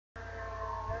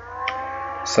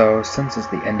So, since it's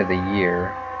the end of the year,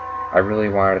 I really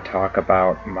wanted to talk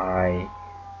about my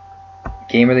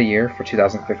game of the year for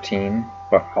 2015,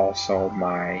 but also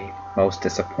my most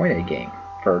disappointed game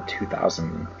for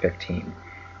 2015.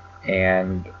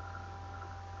 And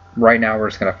right now, we're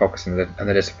just going to focus on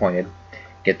the disappointed,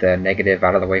 get the negative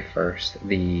out of the way first.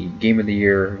 The game of the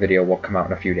year video will come out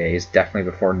in a few days, definitely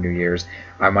before New Year's.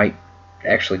 I might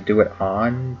actually do it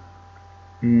on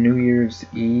New Year's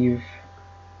Eve.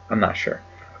 I'm not sure.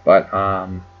 But,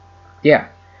 yeah.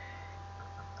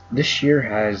 This year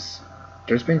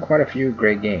there's been quite a few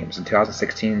great games, and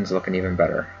 2016 is looking even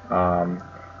better.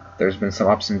 There's been some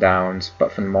ups and downs,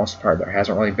 but for the most part, there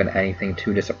hasn't really been anything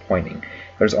too disappointing.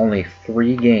 There's only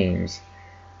 3 games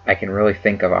I can really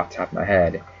think of off the top of my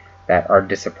head that are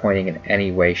disappointing in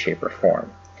any way, shape, or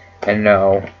form. And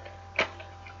no,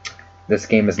 this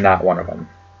game is not one of them.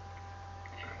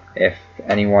 If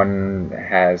anyone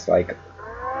has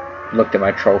looked at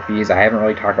my trophies, I haven't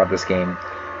really talked about this game,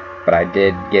 but I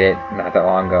did get it not that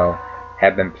long ago.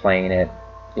 Have been playing it,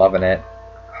 loving it.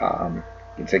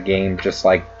 It's a game just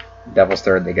like Devil's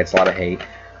Third that gets a lot of hate.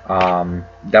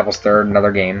 Devil's Third,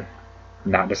 another game,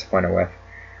 not disappointed with.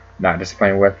 Not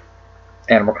disappointed with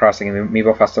Animal Crossing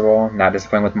Amiibo Festival. Not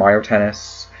disappointed with Mario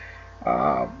Tennis.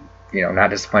 Not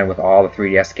disappointed with all the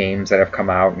 3DS games that have come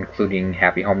out, including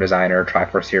Happy Home Designer,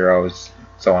 Triforce Heroes,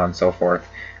 so on and so forth.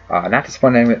 Not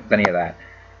disappointed with any of that.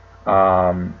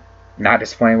 Not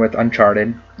disappointed with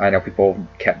Uncharted. I know people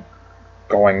kept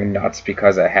going nuts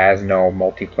because it has no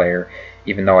multiplayer,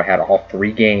 even though it had all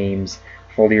 3 games,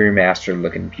 fully remastered,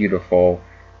 looking beautiful,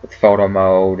 with photo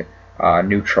mode,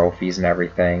 new trophies and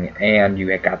everything, and you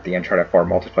had got the Uncharted 4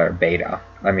 multiplayer beta.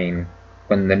 I mean,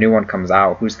 when the new one comes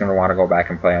out, who's going to want to go back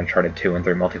and play Uncharted 2 and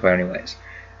 3 multiplayer anyways?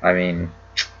 I mean,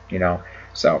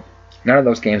 so none of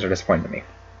those games are disappointing to me.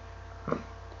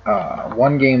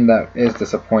 One game that is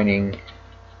disappointing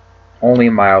only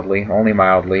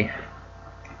mildly,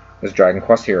 is Dragon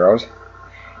Quest Heroes.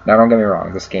 Now, don't get me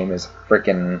wrong, this game is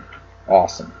freaking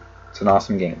awesome. It's an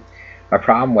awesome game. My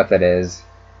problem with it is,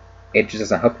 it just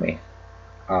doesn't hook me.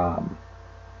 Hyrule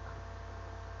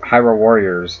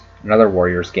Warriors, another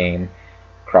Warriors game,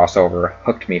 crossover,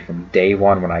 hooked me from day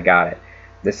one when I got it.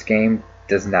 This game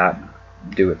does not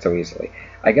do it so easily.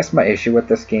 I guess my issue with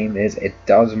this game is it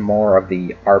does more of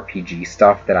the RPG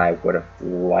stuff that I would have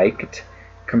liked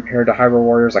compared to Hyrule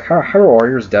Warriors. Like, Hyrule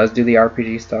Warriors does do the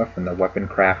RPG stuff and the weapon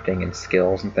crafting and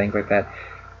skills and things like that,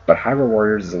 but Hyrule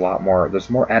Warriors is a lot more. There's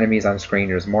more enemies on screen,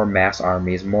 there's more mass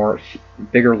armies,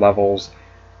 bigger levels,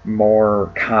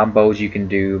 more combos you can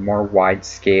do, more wide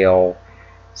scale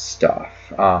stuff.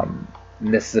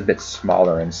 This is a bit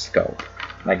smaller in scope.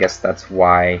 I guess that's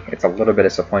why it's a little bit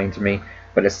disappointing to me,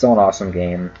 but it's still an awesome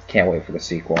game. Can't wait for the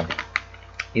sequel.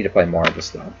 Need to play more of this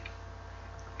though.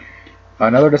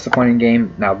 Another disappointing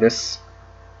game. Now this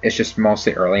is just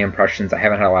mostly early impressions. I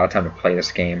haven't had a lot of time to play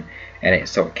this game, and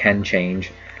so it can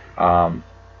change. But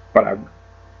I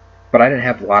didn't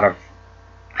have a lot of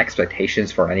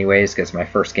expectations for it anyways, because it's my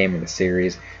first game in the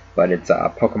series. But it's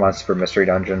Pokemon Super Mystery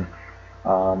Dungeon.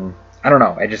 I don't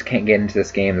know. I just can't get into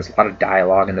this game. There's a lot of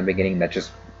dialogue in the beginning that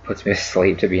just puts me to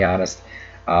sleep, to be honest.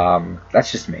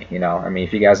 That's just me, I mean,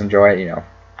 if you guys enjoy it,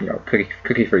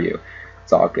 cookie for you.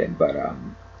 It's all good. But I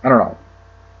don't know.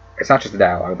 It's not just the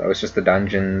dialogue though. It's just the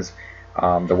dungeons,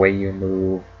 the way you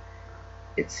move.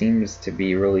 It seems to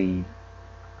be really,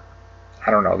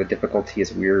 I don't know. The difficulty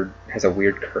is weird. Has a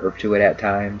weird curve to it at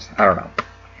times. I don't know.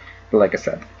 But like I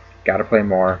said, gotta play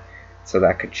more, so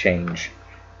that could change.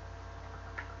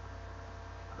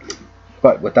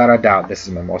 But without a doubt, this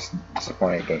is my most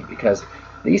disappointing game, because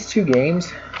these 2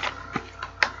 games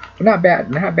are not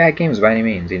bad games by any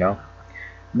means,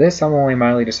 This I'm only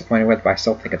mildly disappointed with, but I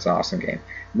still think it's an awesome game.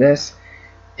 This,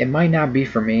 it might not be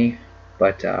for me,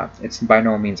 but it's by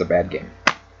no means a bad game.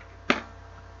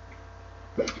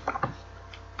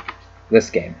 This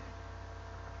game,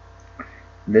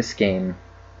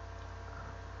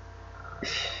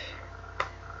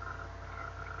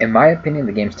 in my opinion,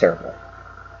 the game's terrible.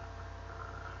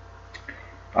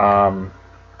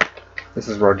 This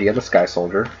is Rodia the Sky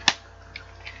Soldier.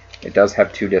 It does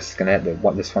have 2 discs in it.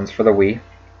 This one's for the Wii,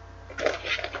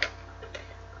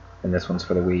 and this one's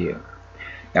for the Wii U.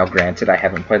 Now, granted, I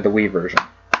haven't played the Wii version.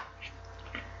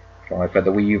 I've only played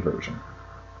the Wii U version.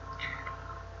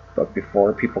 But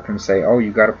before people can say, oh,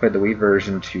 you gotta play the Wii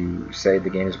version to say the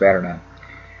game is bad or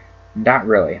not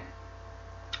really.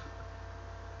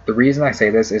 The reason I say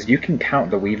this is you can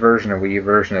count the Wii version and Wii U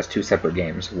version as 2 separate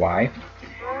games. Why?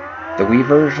 The Wii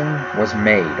version was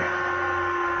made.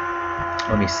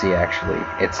 Let me see. Actually,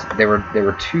 there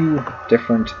were 2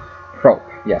 different. Prope.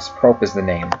 Yes, Prope is the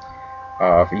name.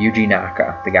 of Yuji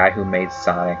Naka, the guy who made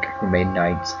Sonic, who made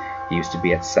Knights. He used to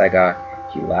be at Sega.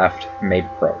 He left, made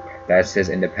Probe. That's his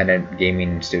independent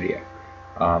gaming studio.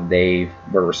 They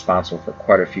were responsible for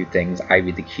quite a few things.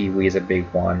 Ivy the Kiwi is a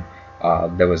big one.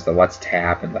 There was the Let's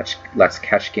Tap and Let's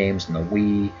Catch games in the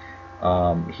Wii.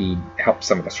 He helped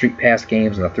some of the Street Pass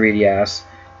games in the 3DS.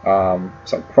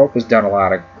 So Probe has done a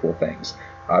lot of cool things.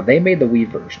 They made the Wii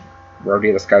version.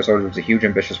 Rodeo the Sky Soldier was a huge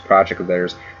ambitious project of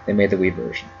theirs. They made the Wii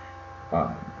version.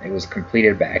 It was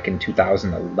completed back in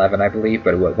 2011, I believe,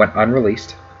 but it went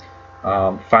unreleased.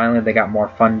 Finally, they got more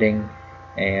funding,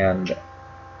 and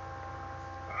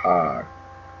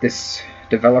this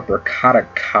developer,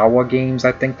 Kadokawa Games,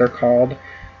 I think they're called,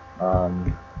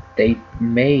 they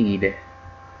made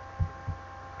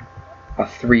a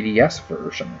 3DS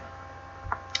version.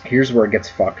 Here's where it gets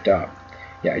fucked up.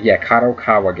 Yeah,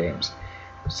 Kadokawa Games.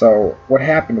 So what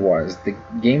happened was the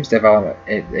game's development,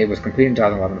 it was completed in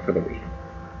 2011 for the Wii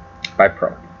by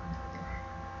Probe.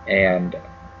 And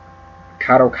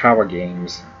Kadokawa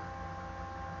Games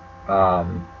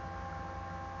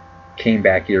came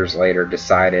back years later,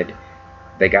 decided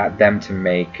they got them to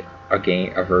make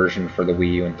a version for the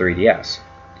Wii U and 3DS.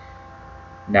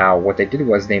 Now what they did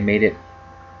was they made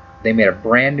a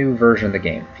brand new version of the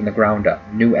game from the ground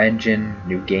up. New engine,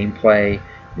 new gameplay,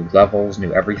 new levels,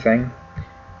 new everything.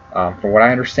 From what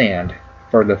I understand,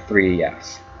 for the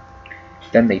 3DS.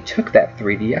 Then they took that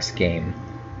 3DS game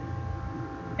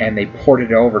and they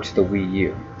ported it over to the Wii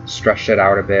U, stretched it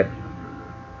out a bit.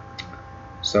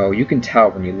 So you can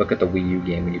tell when you look at the Wii U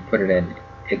game, when you put it in,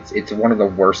 it's one of the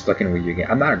worst looking Wii U games.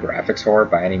 I'm not a graphics whore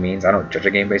by any means. I don't judge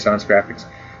a game based on its graphics,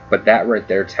 but that right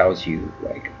there tells you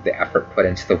like the effort put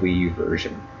into the Wii U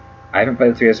version. I haven't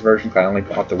played the 3DS version because I only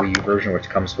bought the Wii U version, which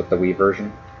comes with the Wii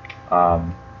version.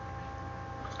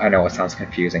 I know it sounds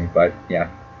confusing, but yeah.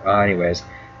 Anyways,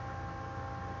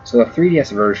 so the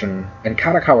 3DS version, and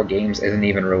Kadokawa Games isn't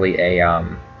even really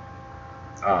a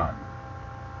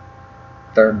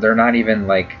they're not even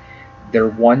like, they're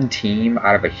one team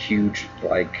out of a huge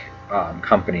like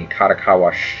company,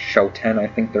 Kadokawa Shoten, I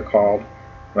think they're called.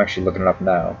 I'm actually looking it up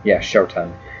now. Yeah,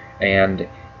 Shoten. And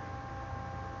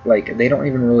like they don't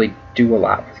even really do a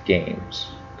lot with games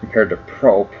compared to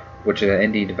Probe, which is an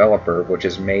indie developer which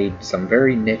has made some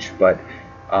very niche but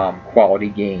quality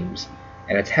games,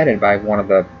 and it's headed by one of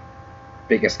the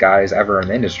biggest guys ever in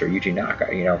the industry, Yuji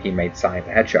Naka. You know, he made Sonic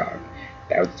the Hedgehog.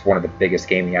 That was one of the biggest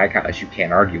gaming icons. You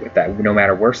can't argue with that. No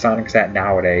matter where Sonic's at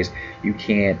nowadays, you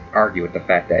can't argue with the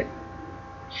fact that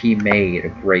he made a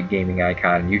great gaming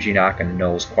icon. Yuji Naka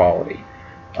knows quality.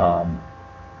 So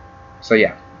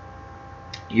yeah,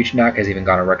 Yuji Naka has even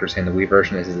gone on record saying the Wii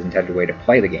version is his intended way to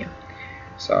play the game.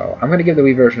 So I'm going to give the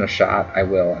Wii version a shot. I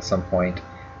will at some point,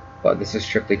 but this is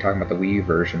strictly talking about the Wii U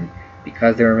version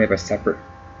because they were made by separate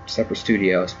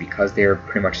studios, because they're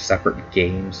pretty much separate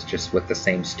games, just with the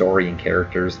same story and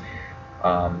characters.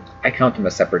 I count them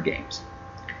as separate games.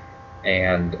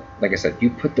 And like I said, you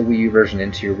put the Wii U version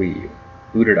into your Wii U,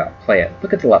 boot it up, play it,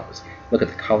 look at the levels, look at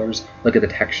the colors, look at the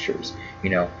textures. You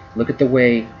know, look at the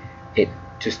way it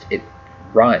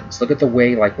runs. Look at the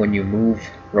way, like, when you move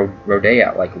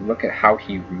Rodea, like, look at how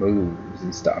he moves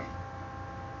and stuff.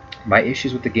 My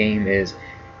issues with the game is,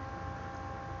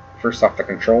 first off, the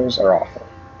controls are awful.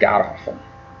 God-awful.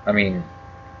 I mean,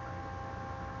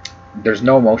 there's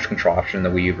no motion control option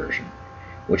in the Wii U version,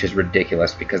 which is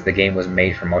ridiculous because the game was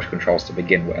made for motion controls to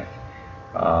begin with.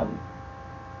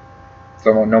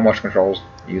 So no motion controls,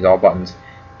 use all buttons.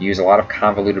 You use a lot of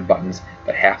convoluted buttons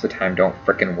that half the time don't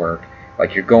frickin' work.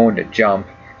 Like, you're going to jump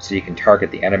so you can target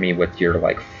the enemy with your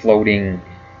like floating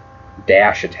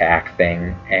dash attack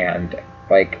thing, and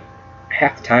like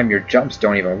half the time your jumps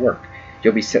don't even work.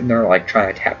 You'll be sitting there like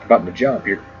trying to tap the button to jump,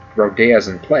 your Rodea's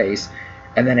in place,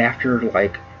 and then after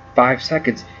like 5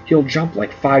 seconds he'll jump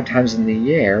like 5 times in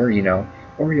the air, you know,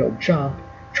 or you'll jump,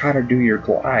 try to do your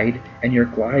glide, and your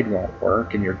glide won't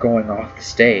work, and you're going off the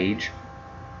stage.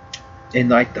 In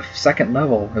like the second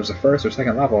level, it was the first or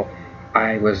second level,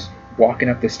 I was walking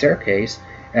up the staircase,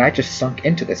 and I just sunk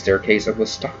into the staircase and was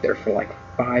stuck there for like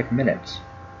 5 minutes.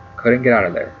 Couldn't get out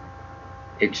of there.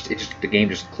 The game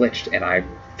just glitched, and I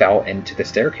fell into the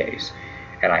staircase.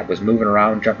 And I was moving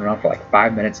around, jumping around for like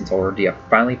 5 minutes until Rodea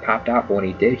finally popped out, but when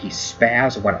he did, he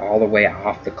spazzed, went all the way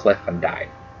off the cliff, and died.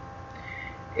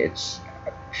 And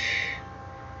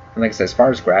like I said, as far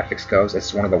as graphics goes,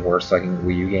 it's one of the worst looking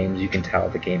Wii U games. You can tell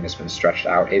the game has been stretched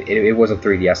out. It was a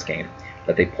 3DS game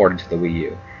that they ported to the Wii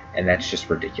U, and that's just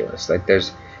ridiculous. Like,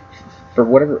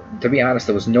 to be honest,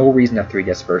 there was no reason a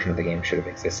 3DS version of the game should have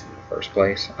existed in the first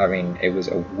place. I mean, it was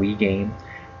a Wii game.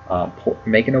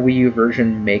 Making a Wii U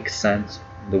version makes sense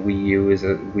the Wii U is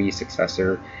a Wii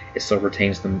successor. It still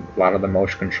retains a lot of the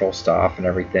motion control stuff and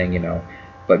everything, you know.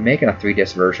 But making a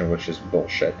 3DS version was just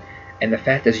bullshit. And the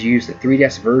fact is, you use the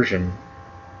 3DS version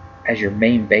as your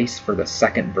main base for the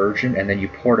second version, and then you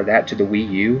ported that to the Wii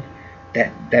U.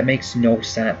 That makes no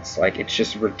sense. Like, it's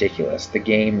just ridiculous. The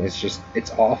game is just,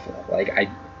 it's awful. Like,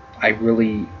 I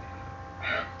really,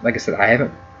 like I said, I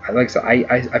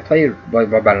played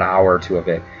about an hour or two of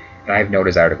it, and I have no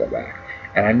desire to go back.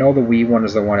 And I know the Wii one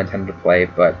is the one I intended to play,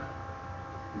 but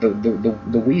the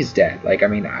Wii's dead. Like, I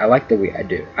mean, I like the Wii. I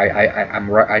do.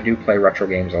 I do play retro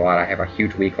games a lot. I have a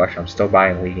huge Wii collection. I'm still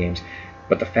buying Wii games,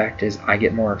 but the fact is, I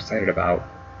get more excited about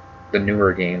the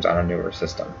newer games on a newer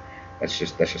system. That's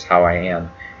just how I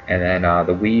am. And then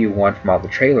the Wii U one, from all the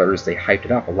trailers, they hyped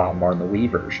it up a lot more in the Wii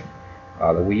version.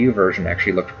 The Wii U version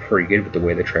actually looked pretty good with the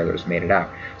way the trailers made it out.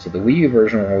 So the Wii U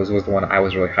version was the one I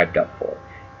was really hyped up for.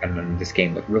 And then this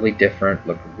game looked really different,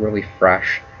 looked really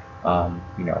fresh. You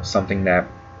know, something that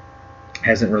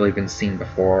hasn't really been seen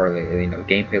before. You know, the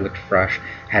gameplay looked fresh.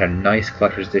 Had a nice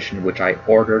collector's edition, which I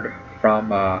ordered from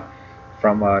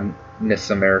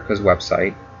NIS America's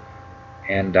website,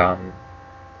 and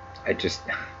it's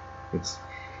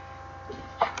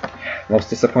most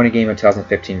disappointing game of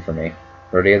 2015 for me.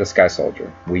 Rodea the Sky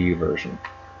Soldier, Wii U version,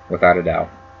 without a doubt.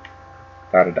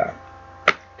 Without a doubt.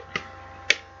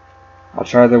 I'll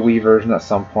try the Wii version at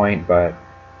some point, but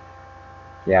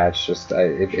yeah, it's just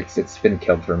it's been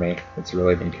killed for me. It's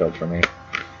really been killed for me.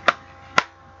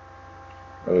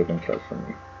 Really been killed for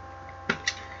me.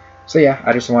 So yeah,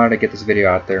 I just wanted to get this video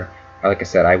out there. Like I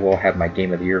said, I will have my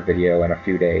Game of the Year video in a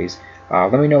few days.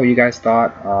 Let me know what you guys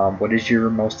thought. What is your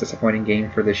most disappointing game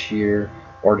for this year,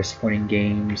 or disappointing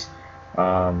games?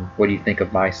 What do you think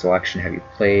of my selection? Have you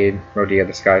played Rodea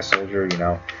the Sky Soldier? You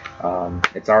know,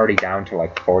 it's already down to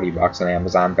like $40 on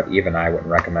Amazon, but even I wouldn't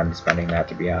recommend spending that,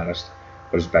 to be honest.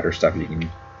 There's better stuff you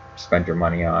can spend your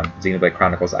money on. Xenoblade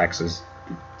Chronicles X is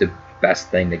the best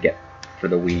thing to get for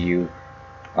the Wii U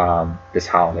this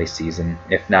holiday season.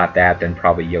 If not that, then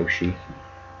probably Yoshi.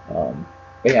 But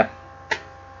yeah,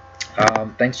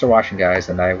 thanks for watching, guys,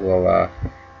 and I will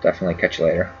definitely catch you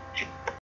later.